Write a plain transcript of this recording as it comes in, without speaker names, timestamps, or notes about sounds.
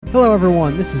Hello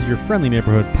everyone, this is your friendly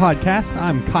neighborhood podcast.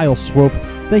 I'm Kyle Swope.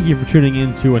 Thank you for tuning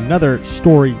in to another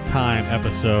story time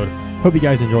episode. Hope you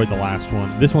guys enjoyed the last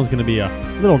one. This one's going to be a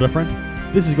little different.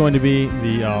 This is going to be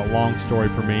the long story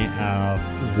for me of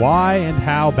why and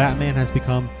how Batman has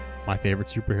become my favorite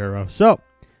superhero. So,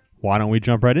 why don't we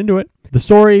jump right into it? The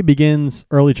story begins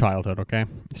early childhood, okay?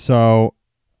 So,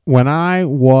 when I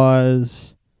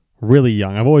was really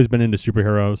young, I've always been into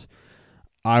superheroes.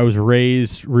 I was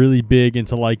raised really big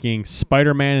into liking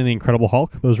Spider-Man and the Incredible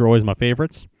Hulk. Those were always my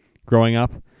favorites growing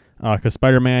up. Because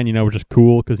Spider-Man, was just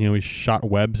cool because, he shot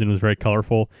webs and was very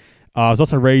colorful. I was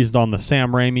also raised on the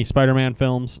Sam Raimi Spider-Man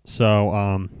films.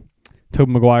 So,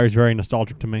 Tobey Maguire is very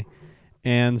nostalgic to me.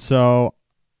 And so,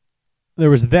 there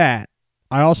was that.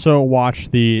 I also watched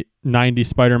the 90s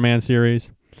Spider-Man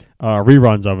series.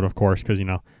 Reruns of it, of course, because,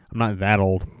 I'm not that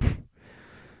old.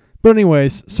 But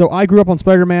anyways, so I grew up on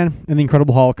Spider-Man and the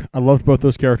Incredible Hulk. I loved both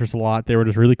those characters a lot. They were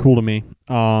just really cool to me.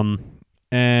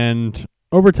 And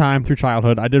over time, through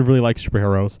childhood, I did really like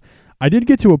superheroes. I did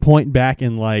get to a point back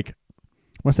in, I want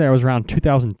to say I was around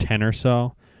 2010 or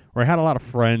so, where I had a lot of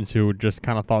friends who just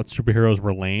kind of thought superheroes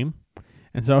were lame.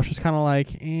 And so I was just kind of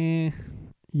like,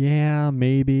 yeah,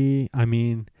 maybe.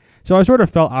 So I sort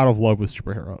of fell out of love with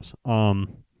superheroes.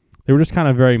 They were just kind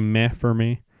of very meh for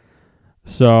me.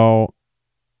 So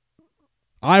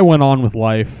I went on with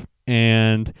life,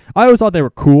 and I always thought they were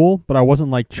cool, but I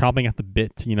wasn't chomping at the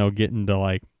bit to, get into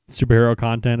superhero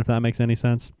content, if that makes any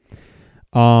sense.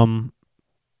 I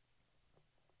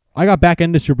got back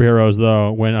into superheroes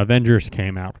though when Avengers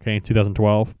came out, in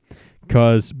 2012,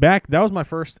 because that was my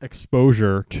first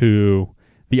exposure to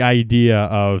the idea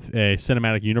of a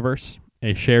cinematic universe,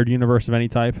 a shared universe of any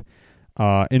type,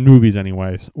 in movies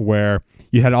anyways, where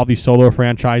you had all these solo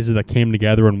franchises that came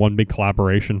together in one big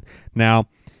collaboration. Now,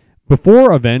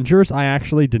 before Avengers, I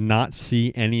actually did not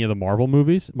see any of the Marvel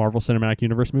movies, Marvel Cinematic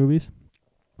Universe movies.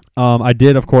 I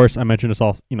did, of course, I mentioned this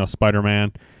all,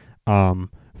 Spider-Man, a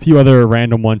few other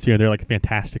random ones here. They're like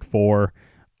Fantastic Four.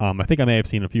 I think I may have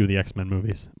seen a few of the X-Men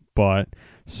movies. But,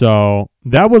 so,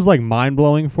 that was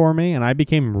mind-blowing for me, and I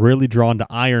became really drawn to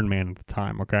Iron Man at the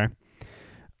time, okay?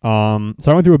 So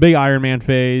I went through a big Iron Man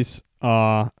phase.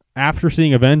 After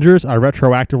seeing Avengers, I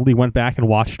retroactively went back and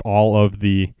watched all of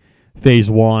the Phase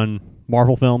 1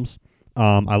 Marvel films.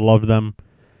 I loved them.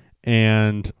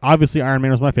 And obviously Iron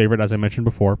Man was my favorite, as I mentioned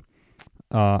before.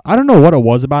 I don't know what it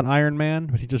was about Iron Man,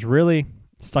 but he just really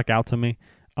stuck out to me.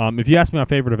 If you ask me my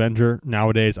favorite Avenger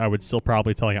nowadays, I would still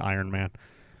probably tell you Iron Man.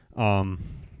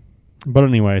 But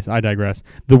anyways, I digress.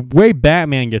 The way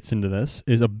Batman gets into this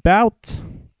is about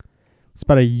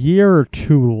a year or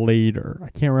two later. I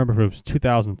can't remember if it was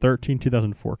 2013,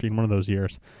 2014, one of those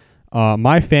years.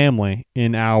 My family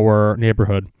in our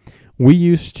neighborhood, we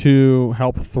used to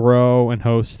help throw and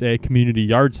host a community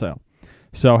yard sale.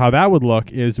 So how that would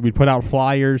look is we'd put out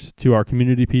flyers to our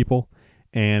community people,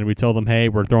 and we tell them, hey,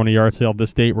 we're throwing a yard sale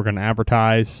this date. We're going to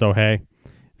advertise. So, hey,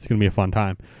 it's going to be a fun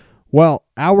time. Well,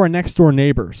 our next door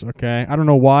neighbors, okay, I don't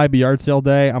know why, but yard sale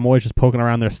day, I'm always just poking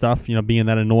around their stuff, being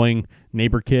that annoying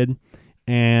neighbor kid.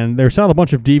 And they're selling a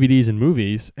bunch of DVDs and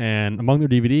movies, and among their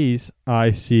DVDs,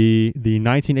 I see the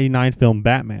 1989 film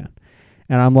Batman.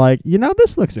 And I'm like,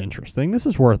 this looks interesting. This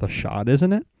is worth a shot,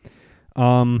 isn't it?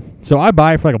 So I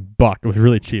buy it for $1. It was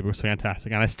really cheap. It was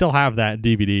fantastic. And I still have that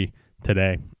DVD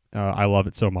today. I love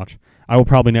it so much. I will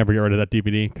probably never get rid of that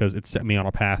DVD because it set me on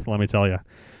a path, let me tell you.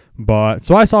 But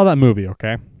so I saw that movie,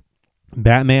 okay?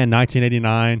 Batman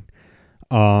 1989.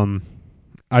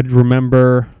 I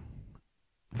remember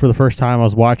for the first time I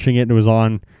was watching it, and it was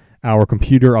on our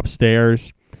computer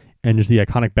upstairs, and just the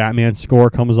iconic Batman score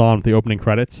comes on with the opening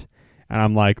credits, and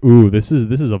I'm like, ooh, this is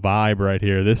a vibe right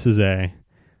here. This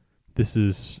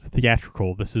is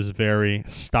theatrical. This is very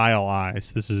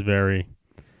stylized. This is very,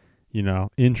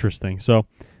 interesting. So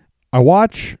I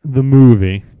watch the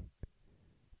movie,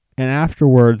 and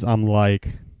afterwards I'm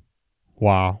like,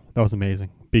 wow, that was amazing,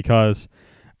 because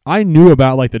I knew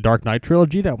about the Dark Knight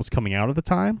trilogy that was coming out at the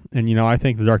time, and I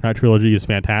think the Dark Knight trilogy is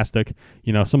fantastic.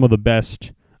 Some of the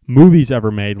best movies ever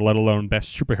made, let alone best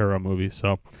superhero movies.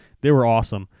 So they were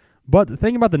awesome. But the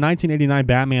thing about the 1989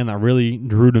 Batman that really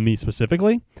drew to me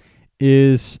specifically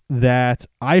is that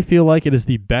I feel like it is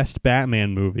the best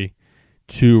Batman movie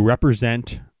to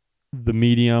represent the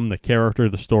medium, the character,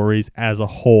 the stories as a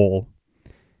whole,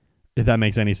 if that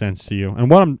makes any sense to you.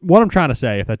 And what I'm trying to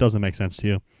say, if that doesn't make sense to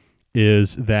you,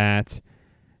 is that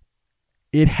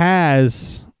it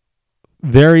has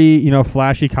very,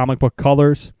 flashy comic book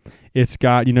colors. It's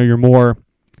got, your more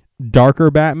darker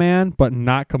Batman, but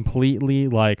not completely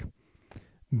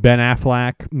Ben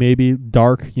Affleck, maybe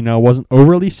dark, wasn't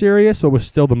overly serious, but was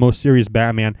still the most serious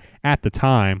Batman at the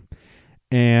time.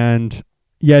 And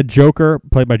yeah, Joker,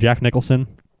 played by Jack Nicholson,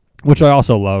 which I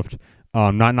also loved.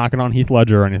 Not knocking on Heath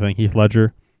Ledger or anything. Heath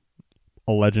Ledger,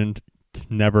 a legend,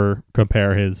 never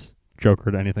compare his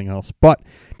Joker to anything else. But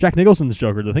Jack Nicholson's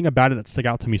Joker, the thing about it that stuck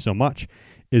out to me so much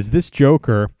is this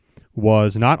Joker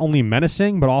was not only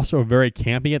menacing, but also very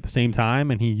campy at the same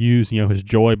time. And he used, his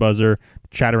joy buzzer,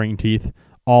 chattering teeth,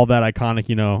 all that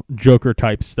iconic, Joker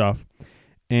type stuff.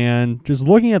 And just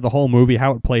looking at the whole movie,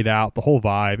 how it played out, the whole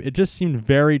vibe, it just seemed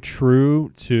very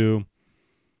true to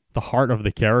the heart of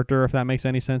the character, if that makes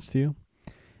any sense to you.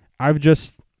 I've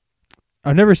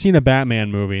never seen a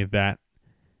Batman movie that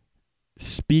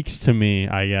speaks to me,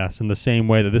 I guess, in the same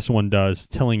way that this one does,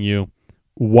 telling you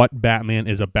what Batman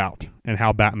is about and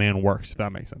how Batman works, if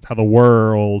that makes sense. How the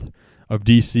world of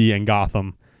DC and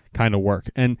Gotham kind of work.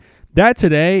 And that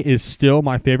today is still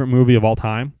my favorite movie of all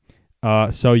time.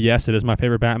 So yes, it is my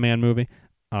favorite Batman movie.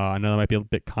 I know that might be a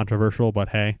bit controversial, but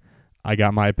hey, I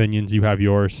got my opinions. You have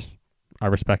yours. I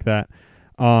respect that.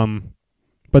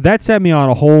 But that set me on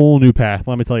a whole new path.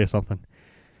 Let me tell you something.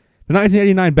 The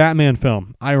 1989 Batman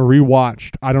film, I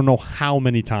rewatched I don't know how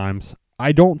many times.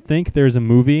 I don't think there's a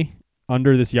movie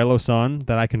under this yellow sun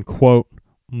that I can quote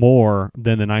more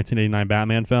than the 1989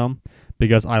 Batman film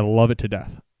because I love it to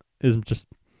death. It's just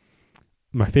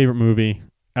my favorite movie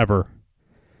ever.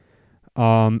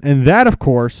 And that, of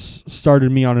course,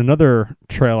 started me on another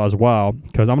trail as well,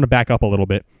 because I'm going to back up a little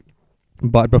bit.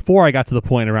 But before I got to the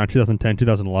point around 2010,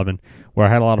 2011, where I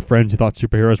had a lot of friends who thought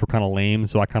superheroes were kind of lame,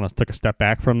 so I kind of took a step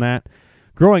back from that.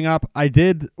 Growing up, I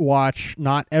did watch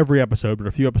not every episode, but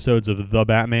a few episodes of The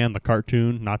Batman, the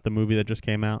cartoon, not the movie that just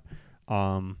came out.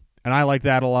 And I liked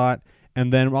that a lot.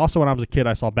 And then also when I was a kid,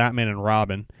 I saw Batman and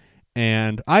Robin.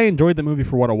 And I enjoyed the movie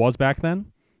for what it was back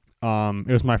then.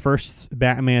 It was my first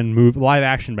Batman movie,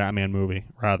 live-action Batman movie,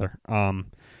 rather.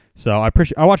 So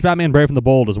I watched Batman Brave and the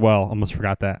Bold as well. Almost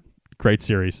forgot that. Great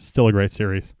series. Still a great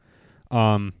series.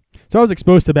 So I was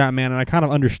exposed to Batman, and I kind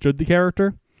of understood the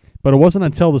character. But it wasn't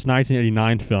until this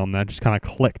 1989 film that just kind of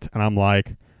clicked, and I'm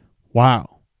like,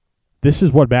 wow, this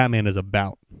is what Batman is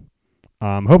about.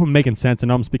 I hope I'm making sense. I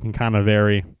know I'm speaking kind of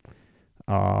very,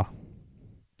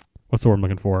 what's the word I'm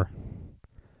looking for?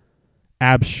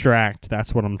 Abstract.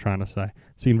 That's what I'm trying to say.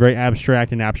 Speaking very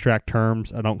abstract in abstract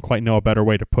terms. I don't quite know a better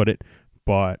way to put it.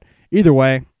 But either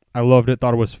way, I loved it.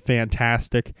 Thought it was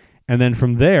fantastic. And then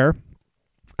from there,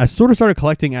 I sort of started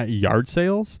collecting at yard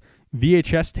sales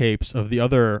VHS tapes of the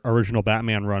other original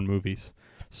Batman run movies.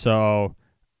 So,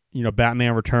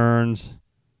 Batman Returns,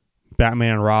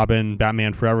 Batman and Robin,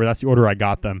 Batman Forever. That's the order I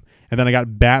got them. And then I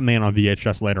got Batman on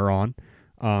VHS later on.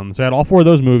 So I had all four of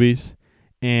those movies.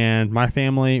 And my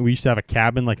family, we used to have a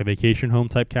cabin, like a vacation home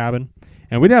type cabin.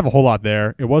 And we didn't have a whole lot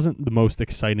there. It wasn't the most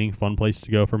exciting, fun place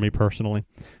to go for me personally.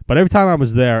 But every time I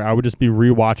was there, I would just be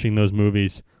rewatching those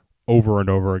movies over and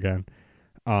over again.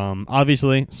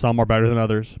 Obviously, some are better than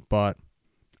others, but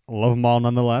I love them all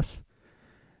nonetheless.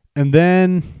 And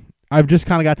then I've just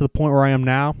kind of got to the point where I am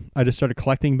now. I just started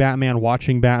collecting Batman,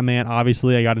 watching Batman.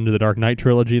 Obviously, I got into the Dark Knight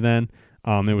trilogy then.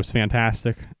 It was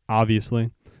fantastic,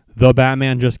 obviously. The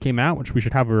Batman just came out, which we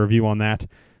should have a review on that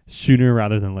sooner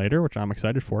rather than later, which I'm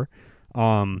excited for.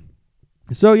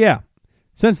 So yeah,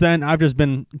 since then, I've just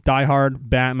been diehard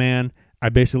Batman. I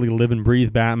basically live and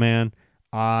breathe Batman.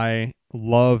 I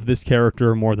love this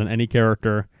character more than any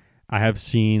character I have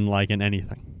seen in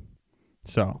anything.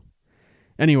 So,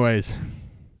 anyways,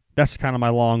 that's kind of my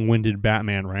long-winded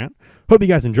Batman rant. Hope you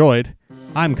guys enjoyed.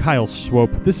 I'm Kyle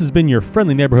Swope. This has been your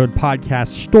friendly neighborhood podcast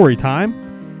story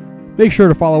time. Make sure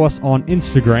to follow us on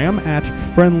Instagram at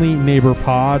Friendly Neighbor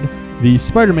Pod. The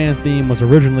Spider-Man theme was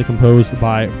originally composed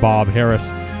by Bob Harris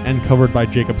and covered by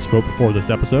Jacob Swope for this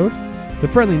episode. The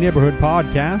Friendly Neighborhood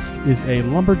Podcast is a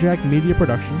Lumberjack Media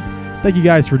production. Thank you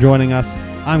guys for joining us.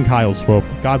 I'm Kyle Swope.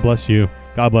 God bless you.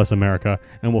 God bless America.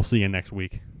 And we'll see you next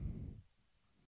week.